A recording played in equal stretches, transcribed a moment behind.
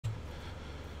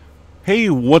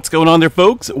Hey, what's going on there,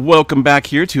 folks? Welcome back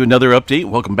here to another update.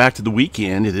 Welcome back to the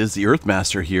weekend. It is the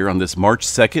Earthmaster here on this March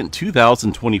 2nd,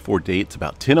 2024 date. It's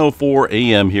about 10:04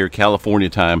 a.m. here, California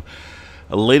time.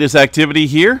 Latest activity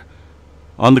here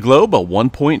on the globe, a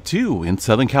 1.2 in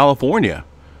Southern California.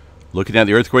 Looking at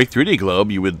the earthquake 3D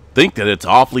globe, you would think that it's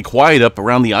awfully quiet up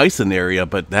around the Iceland area,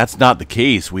 but that's not the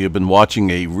case. We have been watching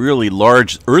a really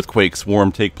large earthquake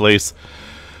swarm take place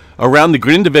around the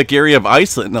Grindavik area of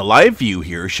Iceland. A live view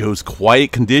here shows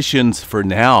quiet conditions for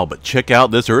now, but check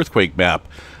out this earthquake map.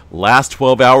 Last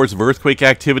 12 hours of earthquake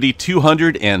activity,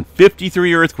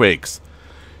 253 earthquakes.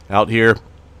 Out here,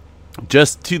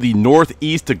 just to the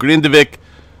northeast of Grindavik,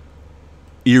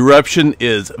 eruption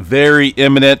is very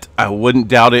imminent. I wouldn't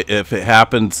doubt it if it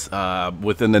happens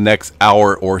within the next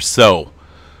hour or so.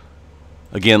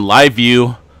 Again, live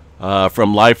view.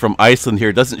 Live from Iceland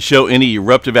here. Doesn't show any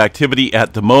eruptive activity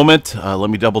at the moment. Let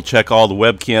me double check all the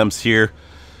webcams here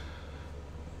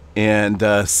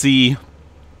and see.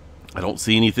 I don't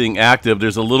see anything active.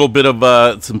 There's a little bit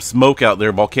of some smoke out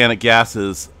there. Volcanic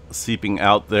gases seeping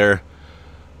out there.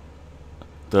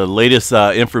 The latest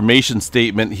information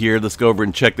statement here. Let's go over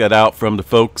and check that out from the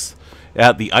folks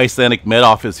at the Icelandic Met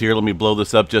Office here. Let me blow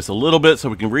this up just a little bit so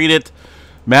we can read it.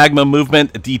 Magma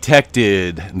movement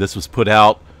detected. And this was put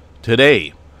out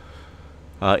today.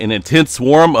 An intense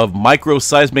swarm of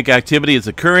microseismic activity is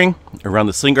occurring around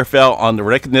the Slingerfell on the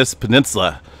Reykjanes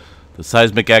Peninsula. The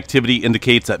seismic activity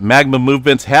indicates that magma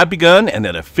movements have begun and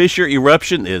that a fissure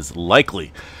eruption is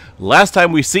likely. Last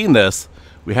time we've seen this,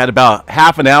 we had about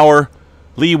half an hour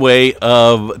leeway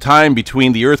of time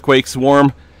between the earthquake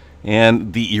swarm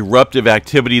and the eruptive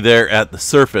activity there at the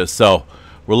surface. So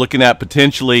we're looking at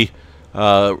potentially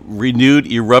renewed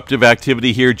eruptive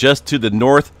activity here just to the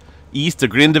northeast of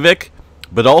Grindavik,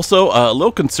 but also a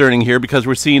little concerning here because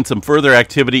we're seeing some further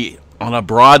activity on a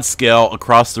broad scale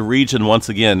across the region once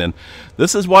again. And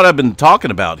this is what I've been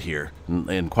talking about here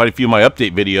in quite a few of my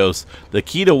update videos. The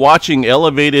key to watching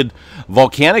elevated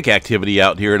volcanic activity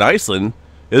out here in Iceland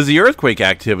is the earthquake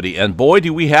activity, and boy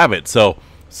do we have it. So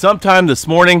sometime this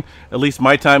morning, at least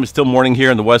my time is still morning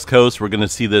here on the West Coast, we're going to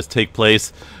see this take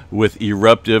place with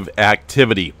eruptive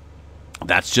activity.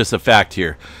 That's just a fact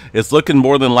here. It's looking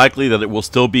more than likely that it will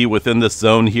still be within this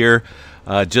zone here,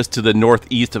 just to the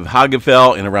northeast of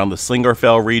Hagafell and around the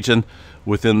Slingerfell region,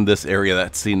 within this area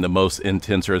that's seen the most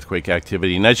intense earthquake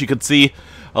activity. And as you can see,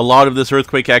 a lot of this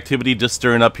earthquake activity just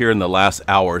stirring up here in the last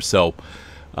hour or so.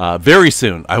 Very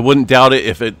soon. I wouldn't doubt it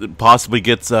if it possibly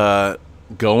gets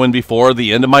going before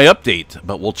the end of my update,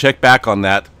 but we'll check back on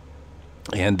that.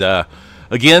 And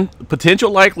again,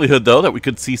 potential likelihood though that we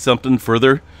could see something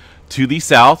further to the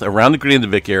south around the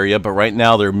Grindavik area, but right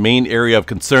now their main area of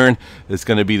concern is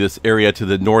going to be this area to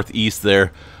the northeast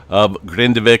there of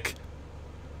Grindavik.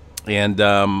 And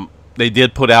they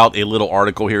did put out a little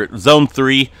article here. Zone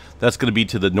 3, that's going to be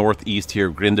to the northeast here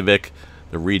of Grindavik,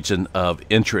 the region of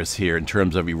interest here in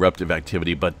terms of eruptive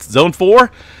activity. But Zone 4,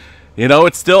 you know,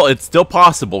 it's still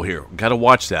possible here. Got to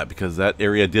watch that because that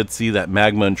area did see that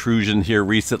magma intrusion here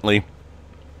recently,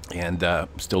 and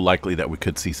still likely that we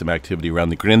could see some activity around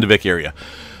the Grindavik area.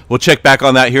 We'll check back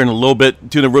on that here in a little bit.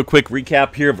 Doing a real quick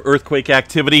recap here of earthquake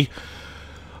activity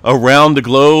around the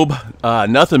globe.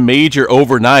 Nothing major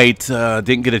overnight.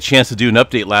 Didn't get a chance to do an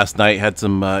update last night. Had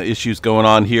some issues going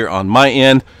on here on my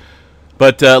end.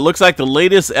 But looks like the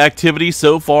latest activity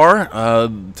so far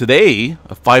today,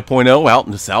 a 5.0 out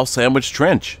in the South Sandwich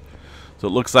Trench. So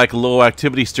it looks like a little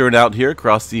activity stirring out here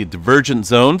across the divergent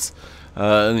zones.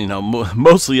 You know,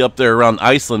 mostly up there around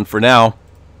Iceland for now.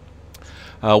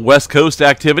 West Coast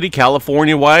activity,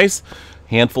 California-wise.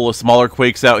 Handful of smaller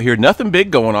quakes out here. Nothing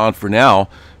big going on for now.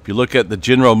 If you look at the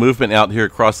general movement out here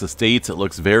across the states, it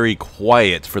looks very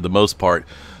quiet for the most part.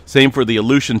 Same for the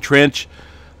Eruption Trench.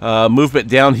 Movement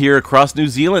down here across New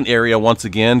Zealand area once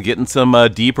again, getting some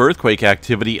deep earthquake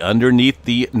activity underneath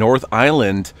the North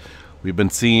Island. We've been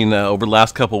seeing over the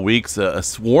last couple of weeks a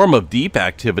swarm of deep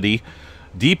activity.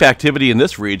 Deep activity in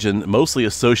this region, mostly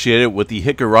associated with the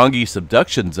Hikurangi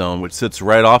subduction zone, which sits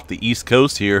right off the east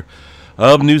coast here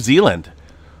of New Zealand.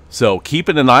 So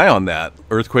keeping an eye on that.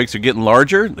 Earthquakes are getting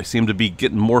larger. They seem to be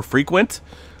getting more frequent.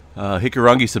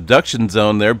 Hikurangi subduction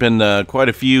zone, there have been quite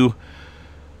a few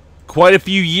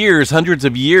years, hundreds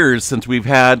of years, since we've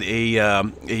had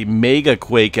a mega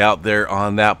quake out there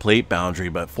on that plate boundary.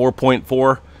 But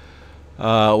 4.4,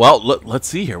 well, let's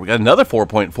see here. We got another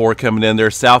 4.4 coming in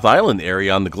there, South Island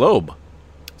area on the globe.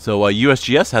 So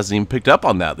USGS hasn't even picked up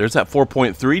on that. There's that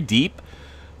 4.3 deep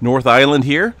North Island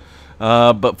here.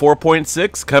 But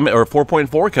 4.6 coming, or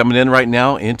 4.4 coming in right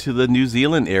now into the New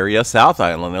Zealand area, South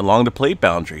Island, along the plate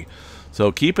boundary. So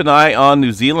So keep an eye on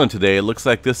New Zealand today. It looks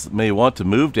like this may want to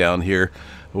move down here,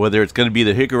 whether it's going to be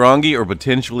the Hikurangi or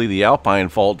potentially the Alpine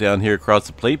Fault down here across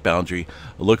the plate boundary.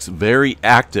 It looks very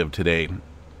active today.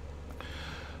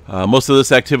 Most of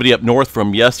this activity up north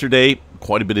from yesterday,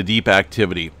 quite a bit of deep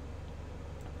activity.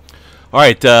 All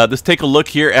right, let's take a look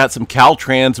here at some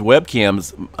Caltrans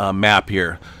webcams map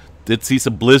here. Did see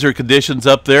some blizzard conditions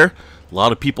up there. A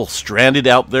lot of people stranded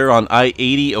out there on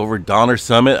I-80 over Donner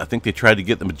Summit. I think they tried to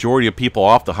get the majority of people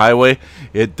off the highway.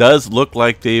 It does look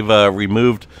like they've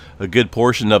removed a good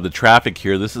portion of the traffic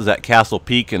here. This is at Castle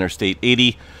Peak, Interstate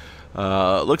 80.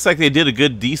 Looks like they did a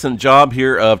good, decent job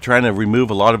here of trying to remove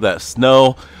a lot of that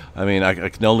snow. I mean, I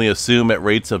can only assume at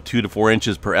rates of 2 to 4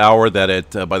 inches per hour that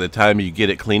it, by the time you get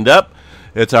it cleaned up,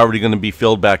 it's already going to be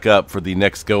filled back up for the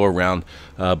next go-around.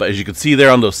 But as you can see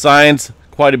there on those signs,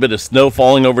 quite a bit of snow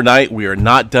falling overnight. We are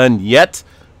not done yet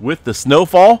with the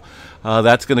snowfall.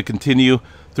 That's going to continue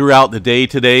throughout the day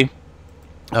today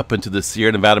up into the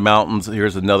Sierra Nevada mountains.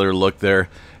 Here's another look there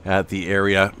at the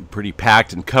area. Pretty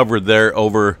packed and covered there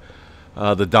over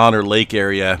the Donner Lake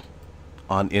area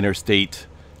on Interstate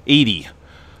 80.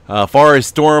 Far as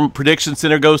Storm Prediction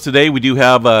Center goes today, we do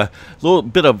have a little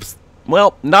bit of,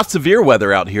 well, not severe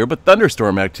weather out here, but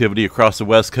thunderstorm activity across the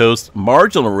west coast.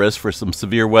 Marginal risk for some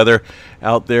severe weather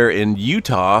out there in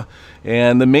Utah.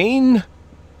 And the main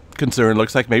concern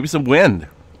looks like maybe some wind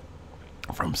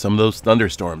from some of those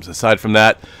thunderstorms. Aside from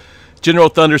that, general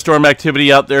thunderstorm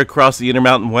activity out there across the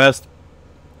Intermountain West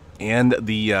and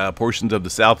the portions of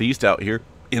the southeast out here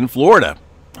in Florida.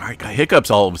 All right, got hiccups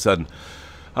all of a sudden.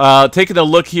 Taking a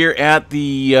look here at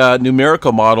the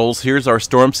numerical models. Here's our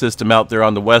storm system out there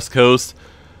on the west coast.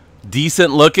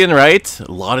 Decent looking, right?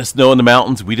 A lot of snow in the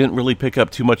mountains. We didn't really pick up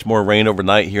too much more rain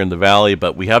overnight here in the valley,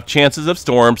 but we have chances of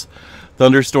storms,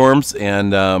 thunderstorms,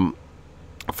 and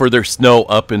further snow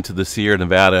up into the Sierra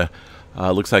Nevada.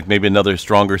 Looks like maybe another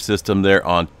stronger system there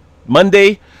on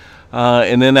Monday.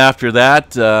 And then after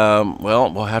that,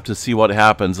 well, we'll have to see what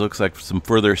happens. Looks like some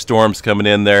further storms coming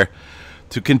in there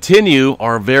to continue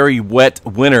our very wet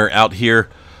winter out here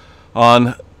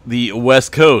on the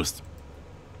west coast.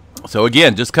 So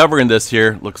again, just covering this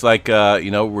here, looks like you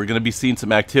know, we're going to be seeing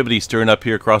some activity stirring up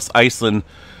here across Iceland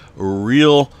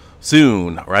real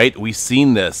soon, right? We've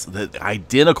seen this,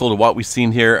 identical to what we've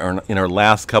seen here in our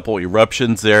last couple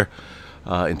eruptions there,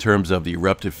 in terms of the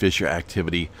eruptive fissure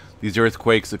activity. These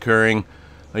earthquakes occurring,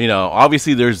 you know,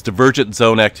 obviously there's divergent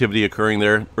zone activity occurring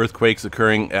there, earthquakes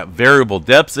occurring at variable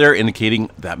depths there,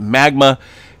 indicating that magma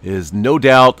is no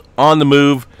doubt on the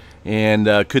move and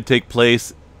could take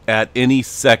place at any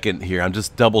second here. I'm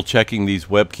just double checking these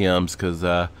webcams because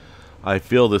I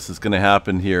feel this is going to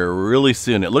happen here really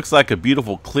soon. It looks like a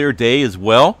beautiful clear day as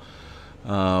well.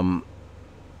 So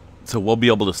we'll be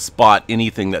able to spot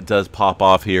anything that does pop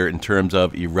off here in terms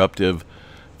of eruptive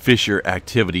fissure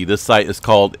activity. This site is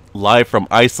called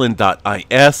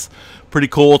livefromiceland.is. Pretty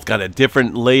cool. It's got a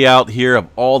different layout here of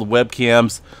all the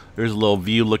webcams. There's a little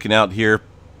view looking out here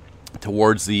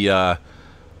towards the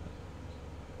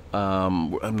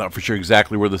I'm not for sure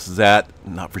exactly where this is at.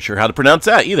 I'm not for sure how to pronounce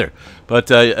that either. But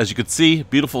as you can see,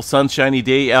 beautiful sunshiny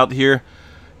day out here,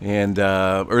 and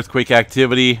earthquake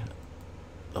activity,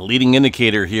 a leading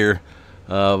indicator here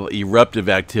of eruptive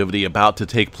activity about to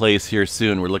take place here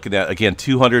soon. We're looking at, again,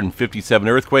 257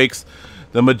 earthquakes.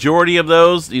 The majority of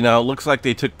those, you know, looks like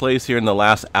they took place here in the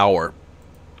last hour.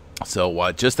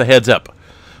 So just a heads up.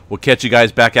 We'll catch you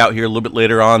guys back out here a little bit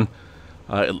later on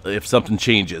if something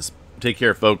changes. Take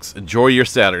care, folks. Enjoy your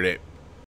Saturday.